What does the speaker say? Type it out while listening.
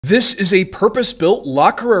This is a purpose-built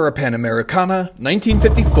La Carrera Panamericana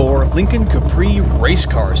 1954 Lincoln Capri race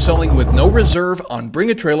car selling with no reserve on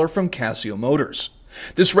Bring a Trailer from Casio Motors.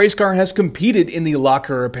 This race car has competed in the La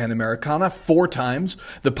Carrera Panamericana 4 times,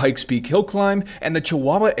 the Pikes Peak Hill Climb, and the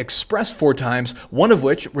Chihuahua Express 4 times, one of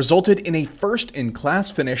which resulted in a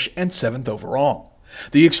first-in-class finish and 7th overall.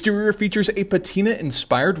 The exterior features a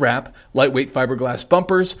patina-inspired wrap, lightweight fiberglass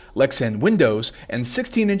bumpers, Lexan windows, and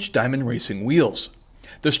 16-inch diamond racing wheels.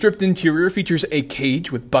 The stripped interior features a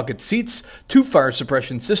cage with bucket seats, 2 fire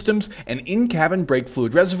suppression systems, and in-cabin brake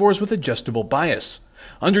fluid reservoirs with adjustable bias.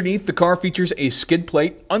 Underneath, the car features a skid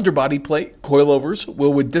plate, underbody plate, coilovers,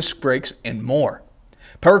 Wilwood disc brakes, and more.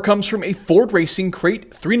 Power comes from a Ford Racing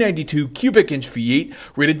Crate 392 cubic inch V8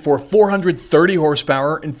 rated for 430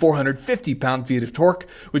 horsepower and 450 pound-feet of torque,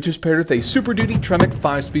 which is paired with a Super Duty Tremec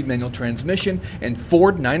 5-speed manual transmission and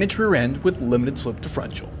Ford 9-inch rear end with limited slip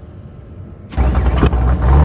differential.